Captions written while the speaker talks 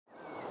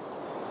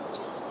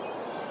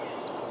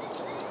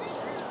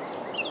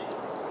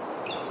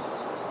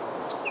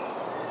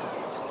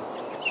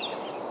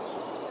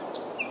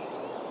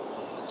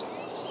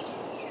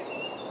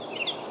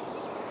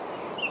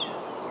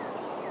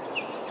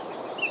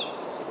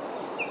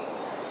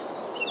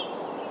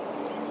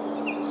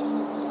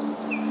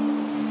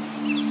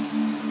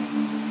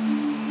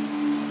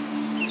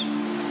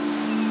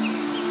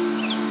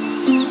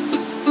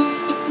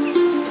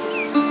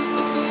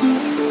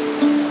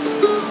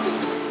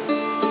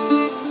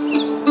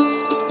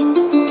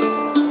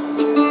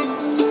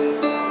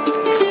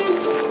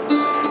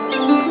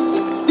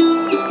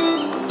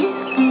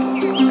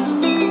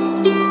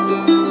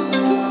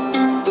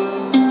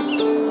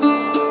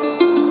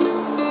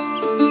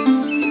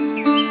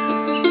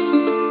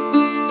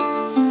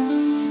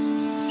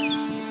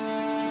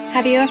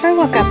Have you ever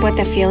woke up with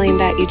a feeling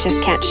that you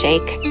just can't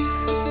shake?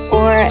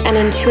 Or an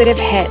intuitive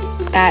hit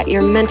that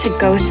you're meant to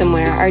go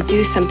somewhere or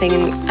do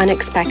something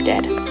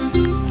unexpected?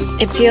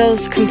 It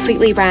feels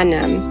completely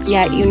random,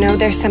 yet you know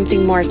there's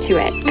something more to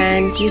it,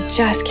 and you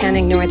just can't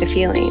ignore the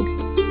feeling.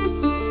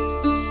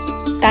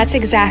 That's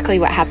exactly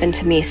what happened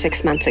to me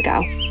 6 months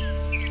ago.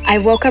 I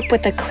woke up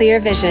with a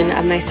clear vision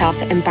of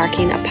myself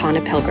embarking upon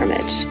a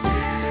pilgrimage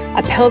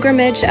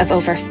of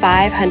over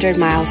 500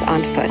 miles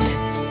on foot.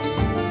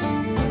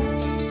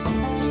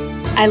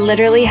 I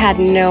literally had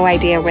no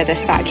idea where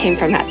this thought came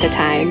from at the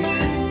time,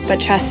 but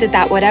trusted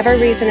that whatever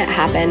reason it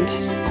happened,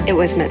 it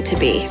was meant to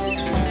be.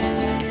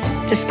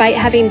 Despite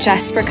having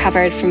just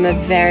recovered from a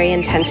very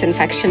intense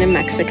infection in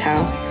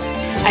Mexico,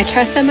 I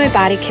trust that my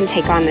body can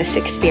take on this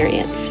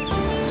experience.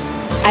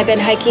 I've been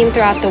hiking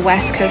throughout the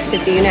west coast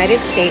of the United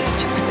States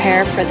to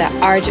prepare for the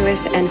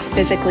arduous and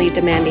physically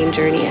demanding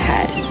journey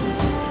ahead.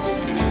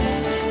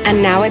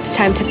 And now it's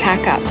time to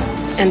pack up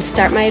and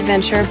start my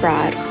adventure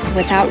abroad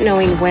without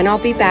knowing when I'll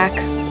be back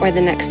or the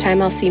next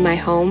time I'll see my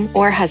home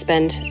or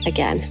husband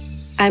again.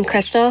 I'm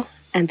Crystal,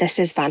 and this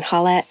is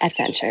Vanhalla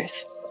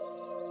Adventures.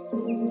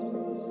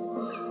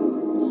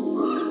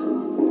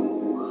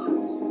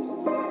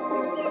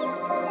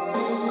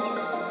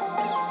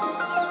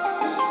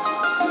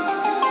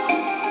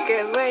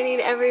 Good morning,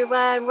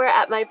 everyone. We're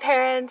at my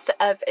parents'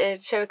 up in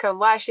Chillicothe,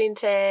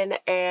 Washington,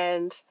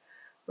 and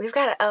we've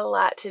got a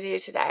lot to do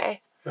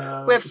today. We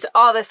have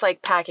all this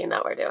packing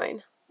that we're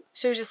doing.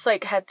 Should we just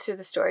head to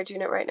the storage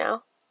unit right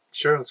now?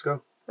 Sure, let's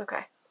go.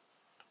 Okay.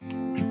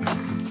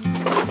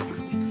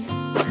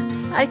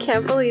 I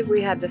can't believe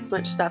we had this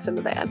much stuff in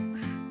the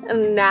van.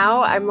 And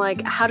now I'm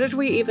like, how did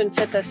we even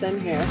fit this in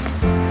here?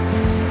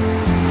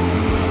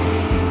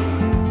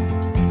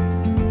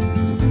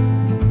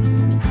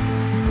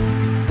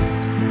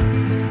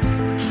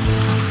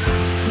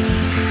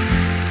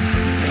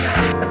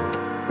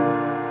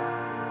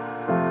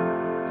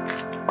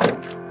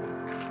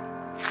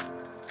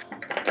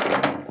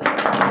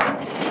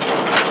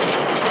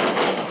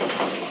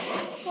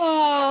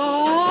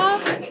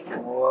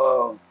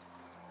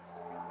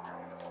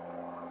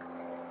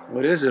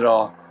 What is it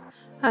all?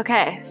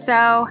 Okay,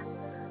 so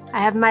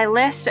I have my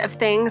list of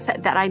things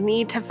that I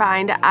need to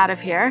find out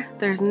of here.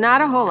 There's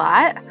not a whole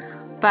lot,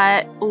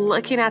 but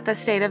looking at the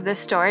state of this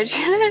storage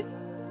unit,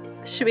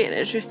 this should be an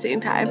interesting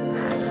time.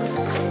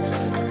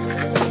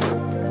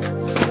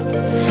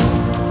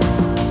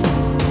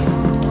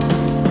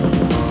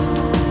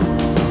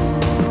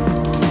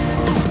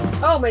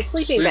 Oh, my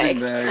sleeping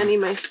bag. I need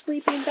my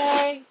sleeping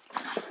bag.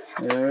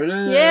 There it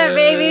is. Yeah,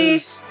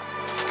 baby.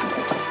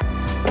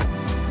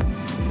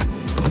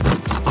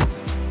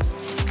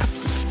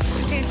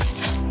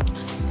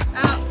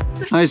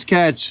 Nice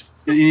catch.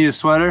 You need a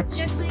sweater?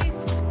 Yes, please.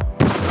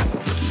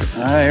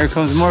 All right, here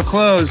comes more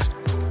clothes.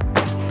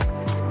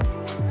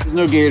 There's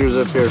no gators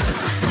up here.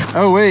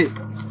 Oh, wait.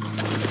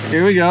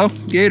 Here we go.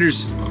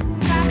 Gators.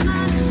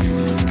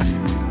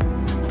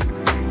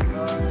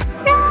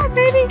 Yeah,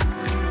 baby.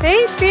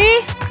 Thanks,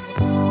 B.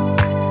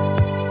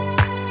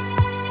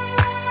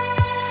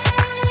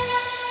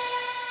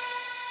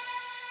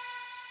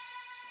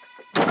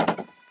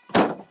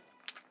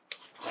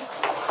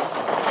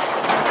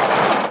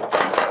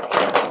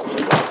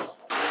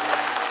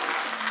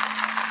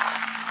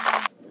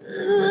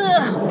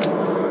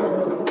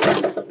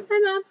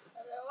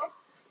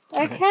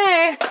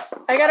 Okay,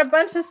 I got a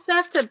bunch of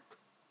stuff to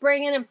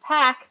bring in and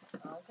pack.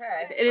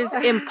 Okay. It is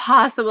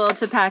impossible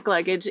to pack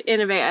luggage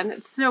in a van.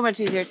 It's so much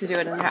easier to do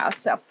it in the house,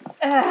 so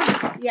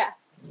yeah.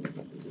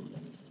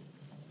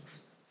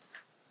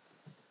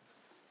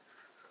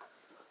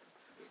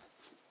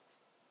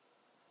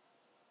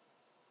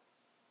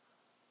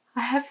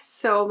 I have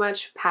so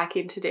much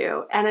packing to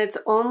do, and it's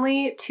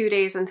only 2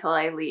 days until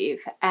I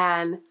leave,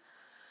 and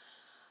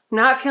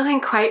not feeling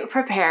quite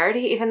prepared,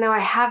 even though I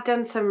have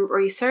done some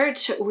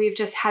research. We've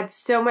just had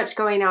so much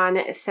going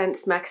on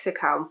since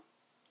Mexico.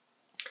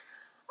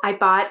 I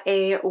bought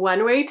a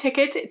one-way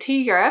ticket to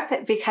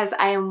Europe because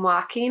I am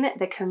walking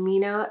the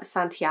Camino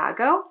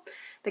Santiago.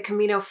 The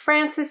Camino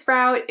Francis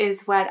route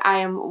is what I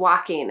am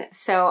walking.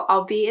 So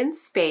I'll be in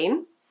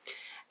Spain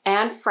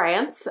and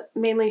France,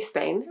 mainly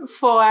Spain,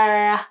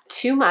 for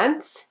 2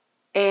 months.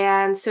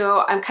 And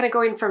so I'm kind of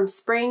going from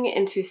spring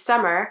into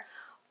summer,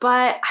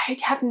 but I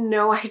have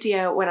no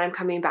idea when I'm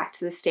coming back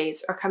to the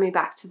States or coming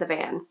back to the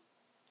van.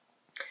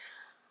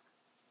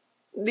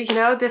 You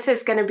know, this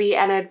is going to be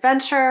an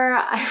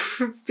adventure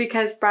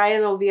because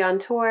Brian will be on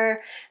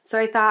tour. So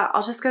I thought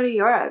I'll just go to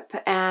Europe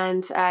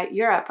and I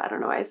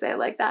don't know why I say it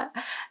like that,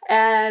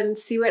 and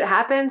see what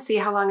happens, see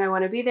how long I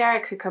want to be there. I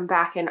could come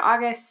back in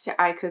August.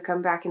 I could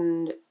come back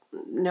in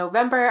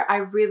November. I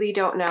really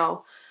don't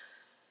know.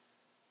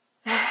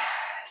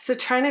 So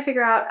trying to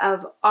figure out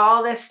of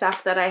all this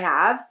stuff that I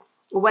have,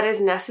 what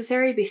is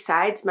necessary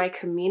besides my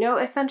Camino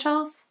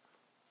essentials.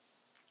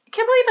 I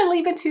can't believe I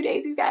leave in 2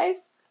 days, you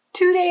guys.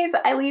 2 days,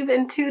 I leave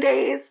in 2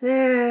 days.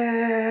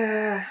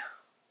 The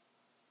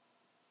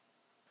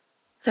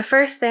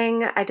first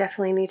thing I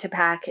definitely need to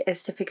pack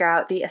is to figure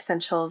out the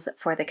essentials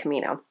for the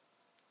Camino.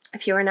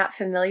 If you are not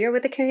familiar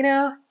with the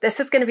Camino, this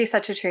is going to be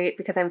such a treat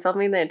because I'm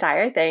filming the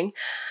entire thing.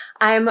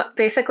 I'm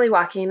basically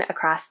walking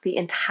across the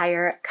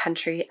entire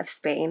country of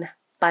Spain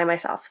by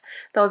myself.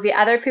 There will be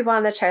other people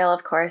on the trail,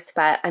 of course,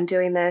 but I'm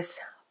doing this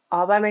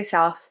all by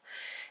myself.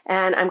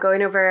 And I'm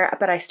going over,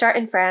 but I start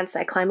in France,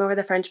 I climb over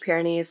the French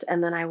Pyrenees,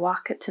 and then I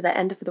walk to the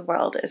end of the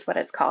world is what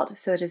it's called.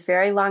 So it is a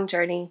very long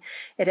journey.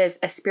 It is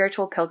a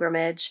spiritual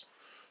pilgrimage,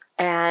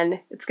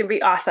 and it's going to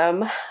be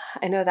awesome.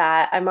 I know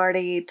that.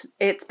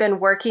 It's been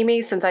working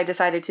me since I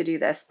decided to do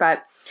this,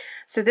 but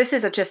so this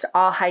is just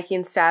all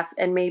hiking stuff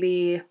and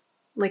maybe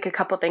like a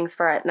couple things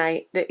for at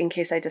night in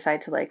case I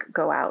decide to like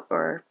go out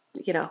or,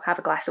 you know, have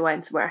a glass of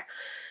wine somewhere.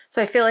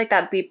 So I feel like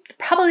that'd be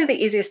probably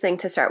the easiest thing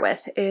to start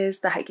with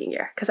is the hiking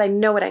gear because I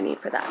know what I need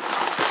for that.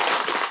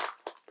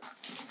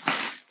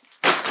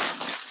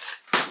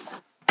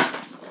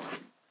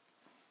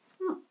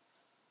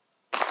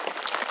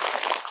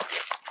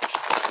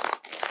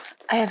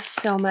 I have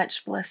so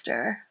much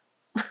blister.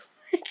 I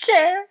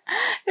can't.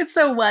 It's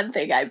the one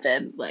thing I've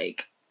been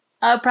like,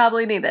 I'll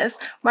probably need this.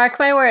 Mark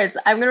my words.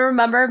 I'm going to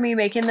remember me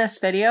making this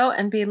video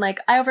and being like,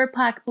 I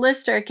overpack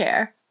blister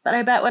care. But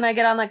I bet when I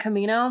get on the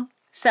Camino,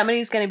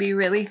 somebody's going to be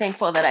really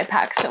thankful that I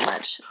pack so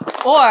much.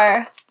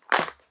 Or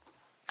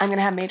I'm going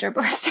to have major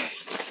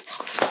blisters.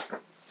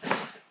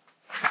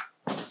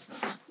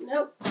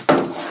 Nope.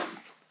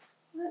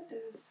 What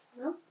is...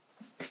 Nope.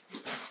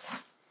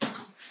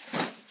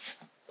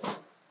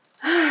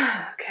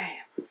 Okay.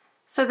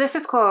 So this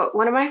is cool.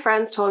 One of my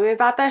friends told me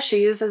about this.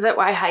 She uses it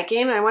while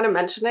hiking. I want to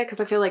mention it because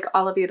I feel like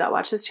all of you that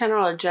watch this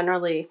channel are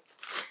generally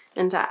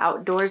into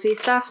outdoorsy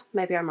stuff.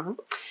 Maybe I'm wrong.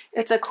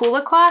 It's a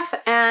Coola cloth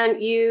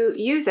and you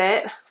use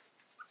it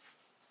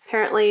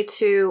apparently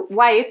to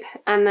wipe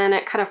and then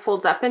it kind of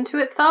folds up into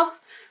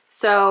itself.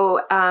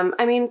 So,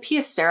 I mean, pee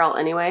is sterile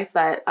anyway,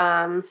 but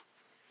in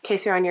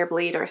case you're on your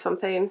bleed or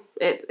something,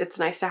 it's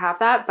nice to have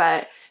that,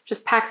 but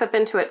just packs up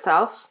into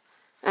itself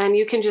and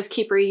you can just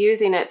keep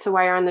reusing it. So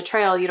while you're on the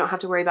trail, you don't have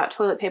to worry about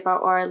toilet paper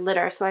or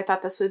litter. So I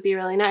thought this would be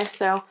really nice.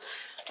 So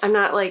I'm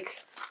not like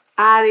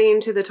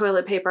adding to the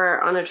toilet paper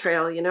on a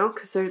trail, you know,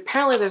 because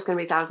apparently there's going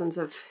to be thousands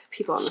of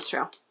people on this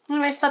trail.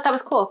 Anyways, thought that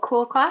was cool.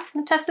 Cool cloth.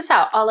 I'm gonna test this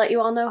out. I'll let you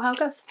all know how it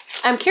goes.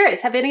 I'm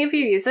curious, have any of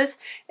you used this?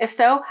 If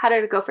so, how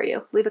did it go for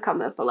you? Leave a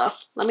comment below.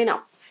 Let me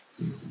know.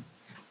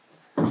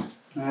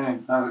 Hey,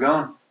 how's it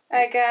going?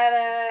 I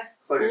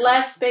got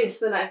less space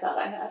than I thought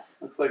I had.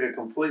 Looks like a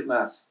complete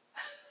mess.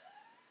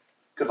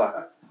 Good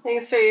luck.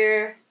 Thanks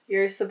for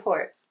your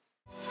support.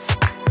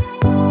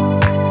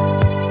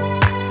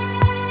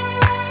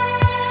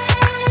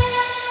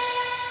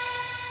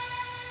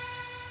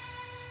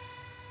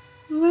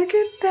 Look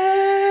at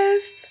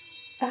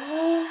this.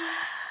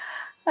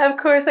 Of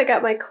course, I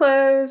got my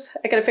clothes.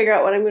 I gotta figure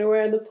out what I'm gonna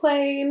wear on the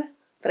plane,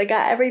 but I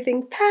got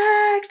everything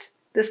packed.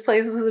 This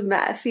place was a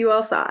mess. You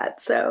all saw it.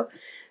 So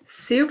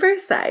super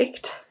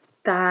psyched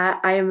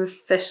that I am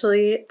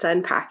officially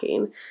done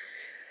packing.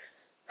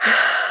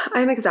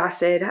 I'm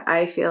exhausted.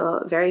 I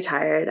feel very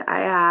tired. I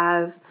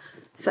have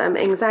some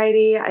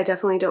anxiety. I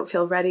definitely don't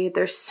feel ready.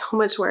 There's so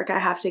much work I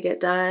have to get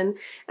done,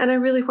 and I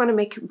really want to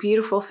make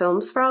beautiful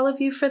films for all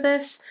of you for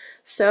this.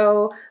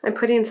 So I'm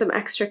putting some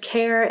extra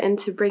care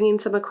into bringing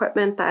some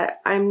equipment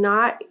that I'm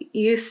not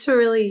used to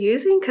really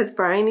using because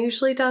Brian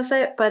usually does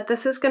it, but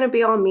this is going to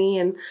be all me,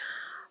 and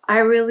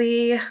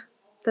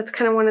that's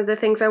kind of one of the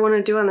things I want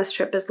to do on this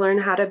trip is learn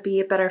how to be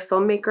a better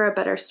filmmaker, a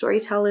better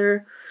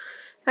storyteller.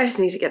 I just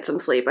need to get some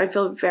sleep. I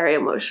feel very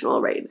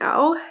emotional right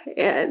now,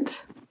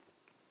 and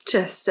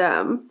just,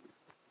 oh,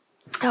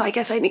 I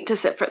guess I need to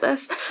sit for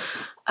this.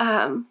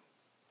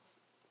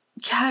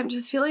 Yeah, I'm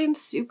just feeling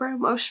super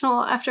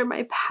emotional after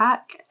my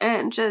pack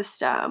and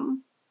just, you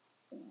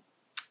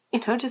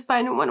know, just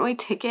buying a one-way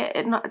ticket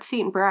and not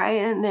seeing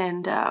Brian,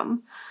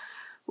 and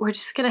we're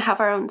just gonna have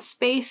our own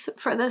space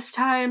for this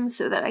time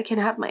so that I can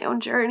have my own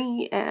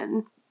journey,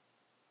 and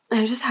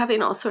I'm just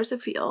having all sorts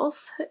of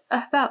feels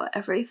about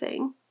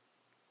everything.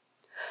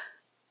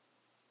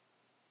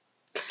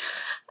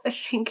 I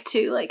think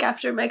too, like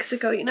after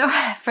Mexico, you know,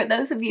 for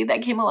those of you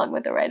that came along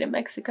with the ride in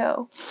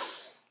Mexico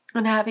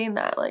and having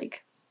that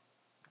like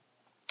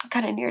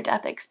kind of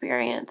near-death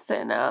experience,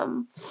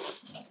 and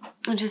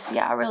just,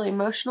 yeah, really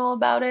emotional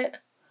about it.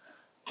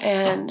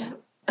 And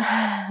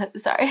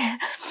sorry,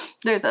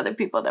 there's other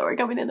people that were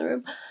coming in the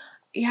room.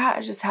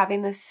 Yeah, just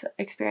having this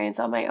experience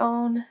on my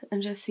own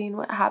and just seeing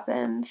what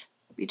happens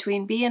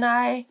between B and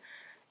I.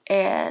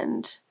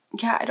 And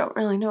yeah, I don't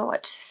really know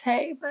what to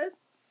say, but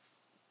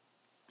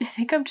I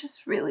think I'm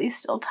just really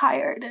still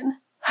tired, and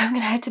I'm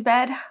gonna head to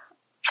bed.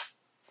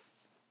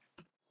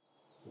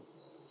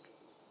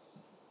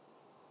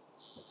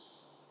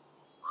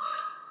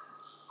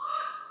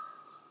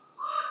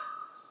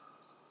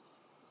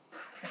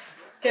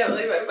 Can't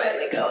believe I'm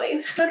finally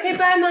going. Okay,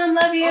 bye, Mom.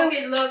 Love you.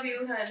 Okay, love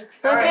you, hun.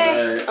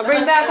 Okay, Right. I'll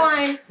bring back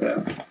wine.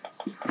 Yeah.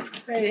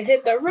 Ready to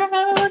hit the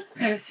road.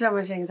 There's so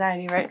much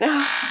anxiety right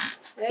now.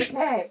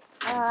 Okay.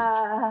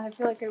 I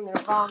feel like I'm gonna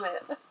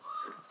vomit.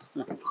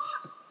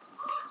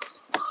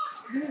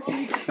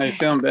 How you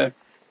feeling, babe?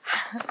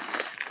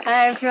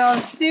 I feel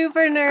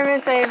super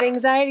nervous. I have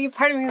anxiety.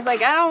 Part of me is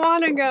like, I don't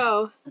want to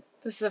go.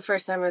 This is the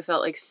first time I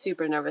felt like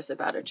super nervous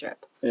about a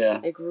trip. Yeah.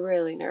 Like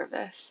really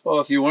nervous. Well,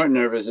 if you weren't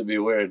nervous, it'd be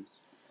weird.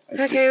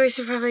 Okay, we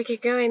should probably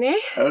get going, eh?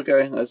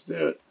 Okay, let's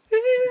do it.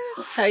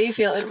 How are you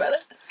feeling about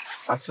it?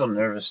 I feel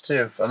nervous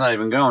too. I'm not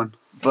even going.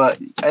 But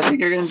I think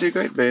you're going to do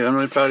great, babe. I'm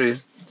really proud of you.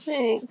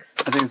 Thanks.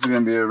 I think it's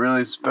going to be a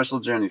really special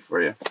journey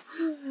for you.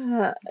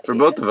 For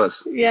both of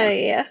us.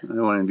 Yeah. I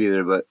don't want to be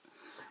there, but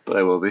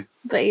I will be.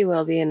 But you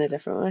will be in a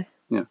different way.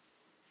 Yeah.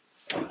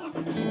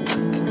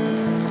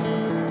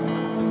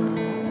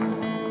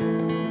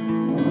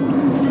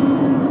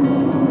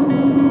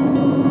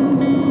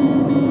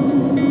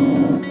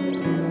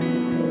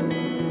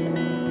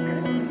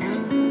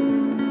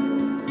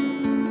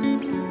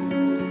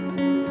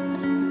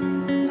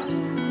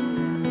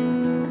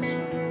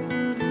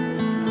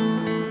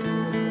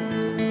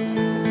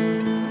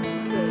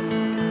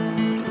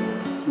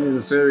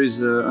 The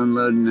ferry's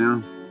unloading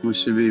now. We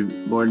should be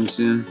boarding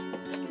soon.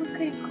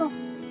 Okay, cool.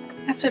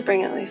 I have to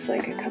bring at least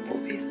like a couple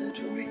pieces of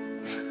jewelry.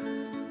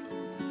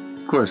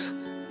 Of course.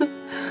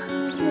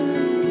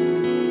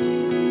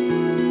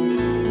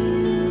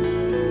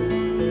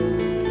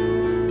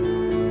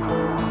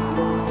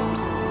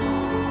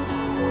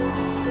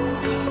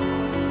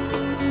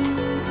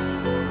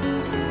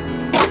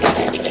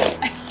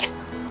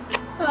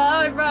 Oh,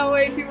 I brought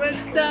way too much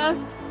stuff.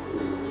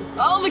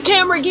 All the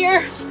camera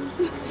gear.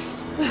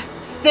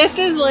 This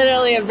is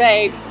literally a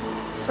bag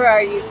for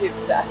our YouTube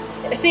stuff.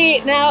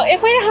 See, now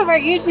if we don't have our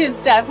YouTube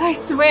stuff, I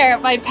swear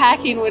my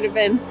packing would have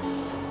been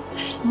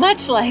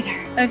much lighter.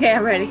 Okay,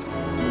 I'm ready.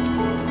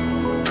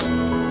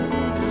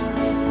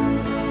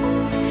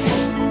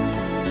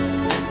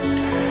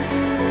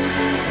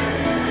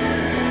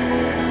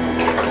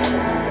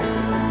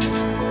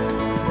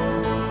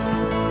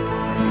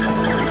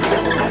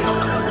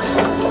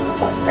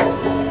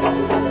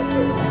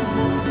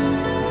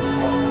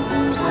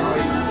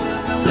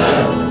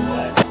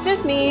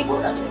 Just me.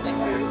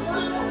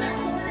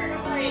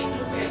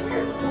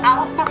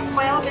 Alpha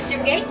 12 is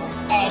your gate,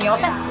 and you're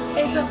set.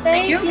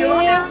 Thank you.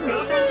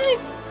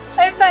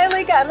 I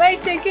finally got my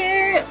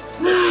ticket.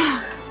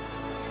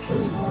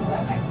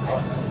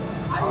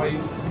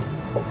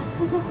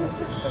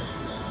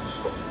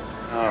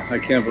 Oh, I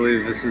can't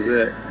believe this is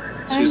it.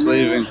 She's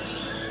leaving.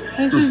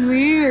 This is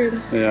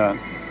weird. Yeah.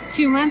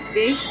 2 months,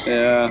 B.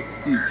 Yeah.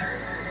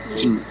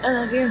 I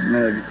love you. I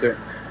love you too.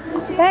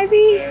 Bye,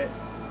 B.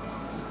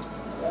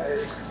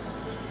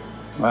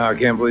 Wow, I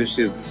can't believe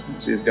she's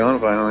gone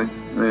finally.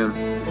 Man,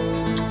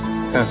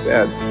 kind of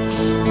sad.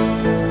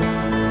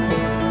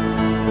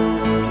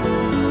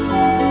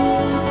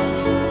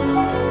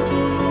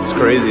 It's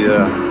crazy that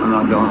I'm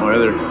not going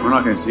with her. We're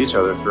not going to see each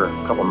other for a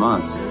couple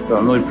months. So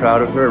I'm really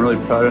proud of her. I'm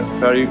really proud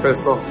of you,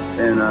 Crystal.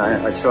 And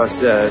I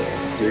trust that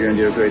you're going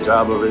to do a great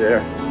job over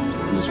there.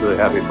 I'm just really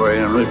happy for you,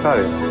 and I'm really proud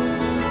of you.